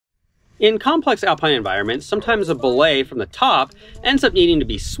In complex alpine environments, sometimes a belay from the top ends up needing to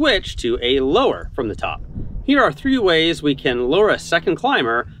be switched to a lower from the top. Here are 3 ways we can lower a second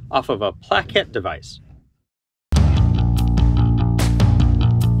climber off of a Plaquette device.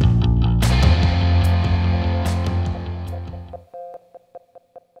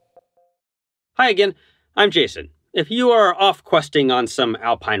 Hi again, I'm Jason. If you are off questing on some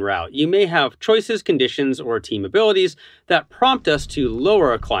alpine route, you may have choices, conditions, or team abilities that prompt us to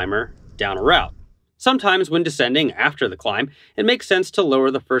lower a climber down a route. Sometimes when descending after the climb, it makes sense to lower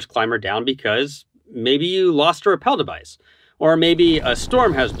the first climber down because maybe you lost a rappel device, or maybe a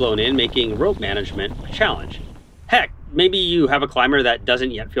storm has blown in, making rope management a challenge. Heck, maybe you have a climber that doesn't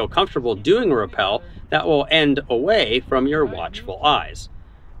yet feel comfortable doing a rappel that will end away from your watchful eyes.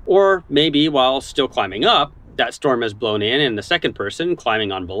 Or maybe while still climbing up, that storm has blown in and the second person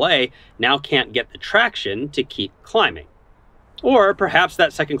climbing on belay now can't get the traction to keep climbing. Or perhaps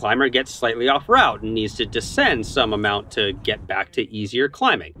that second climber gets slightly off route and needs to descend some amount to get back to easier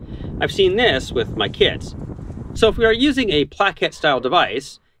climbing. I've seen this with my kids. So if we are using a Plaquette style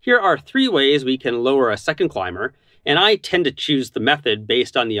device, here are 3 ways we can lower a second climber, and I tend to choose the method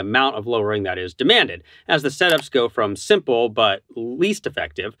based on the amount of lowering that is demanded, as the setups go from simple but least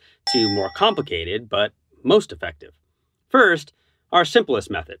effective to more complicated but most effective. First, our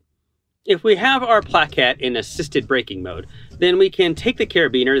simplest method. If we have our Plaquette in assisted braking mode, then we can take the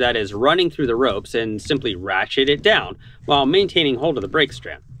carabiner that is running through the ropes and simply ratchet it down while maintaining hold of the brake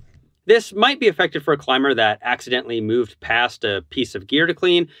strand. This might be effective for a climber that accidentally moved past a piece of gear to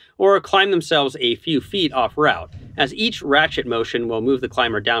clean or climbed themselves a few feet off route, as each ratchet motion will move the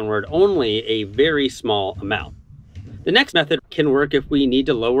climber downward only a very small amount. The next method can work if we need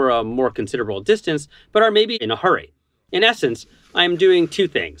to lower a more considerable distance, but are maybe in a hurry. In essence, I'm doing 2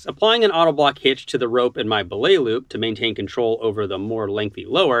 things: applying an auto block hitch to the rope in my belay loop to maintain control over the more lengthy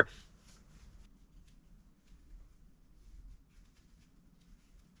lower,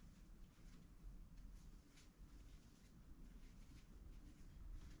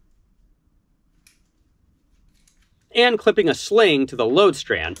 and clipping a sling to the load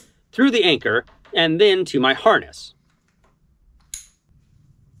strand, through the anchor, and then to my harness.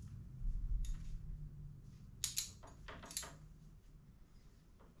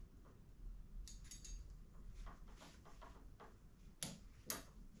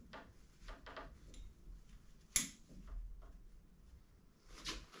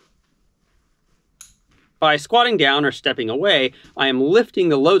 By squatting down or stepping away, I am lifting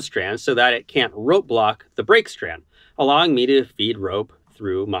the load strand so that it can't rope block the brake strand, allowing me to feed rope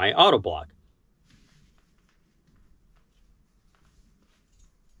through my auto block.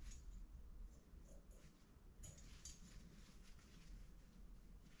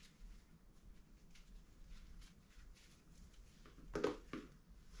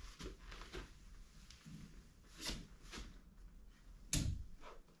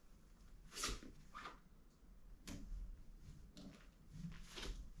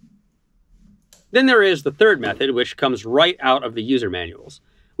 Then there is the third method, which comes right out of the user manuals.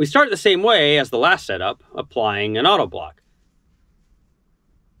 We start the same way as the last setup, applying an auto block.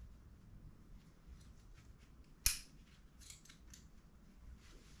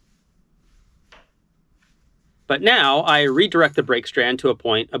 But now I redirect the brake strand to a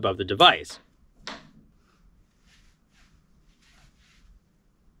point above the device.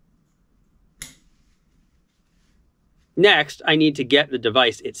 Next, I need to get the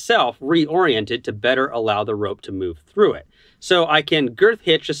device itself reoriented to better allow the rope to move through it. So I can girth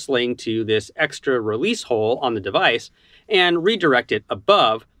hitch a sling to this extra release hole on the device and redirect it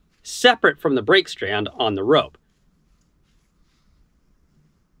above, separate from the brake strand on the rope.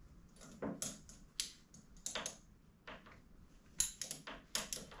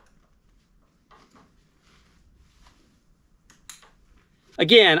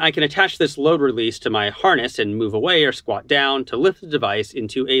 Again, I can attach this load release to my harness and move away or squat down to lift the device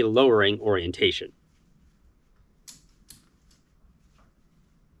into a lowering orientation.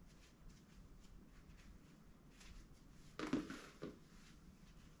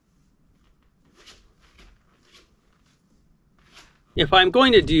 If I'm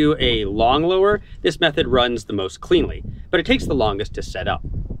going to do a long lower, this method runs the most cleanly, but it takes the longest to set up.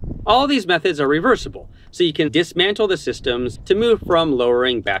 All of these methods are reversible, so you can dismantle the systems to move from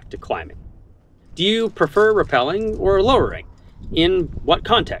lowering back to climbing. Do you prefer rappelling or lowering? In what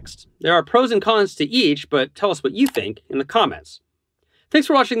context? There are pros and cons to each, but tell us what you think in the comments. Thanks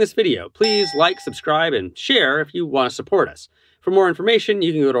for watching this video. Please like, subscribe, and share if you want to support us. For more information,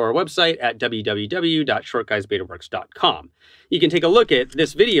 you can go to our website at www.shortguysbetaworks.com. You can take a look at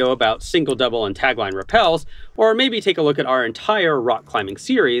this video about single, double, and tagline rappels, or maybe take a look at our entire rock climbing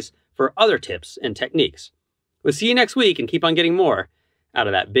series for other tips and techniques. We'll see you next week and keep on getting more out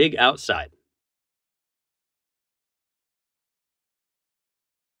of that big outside.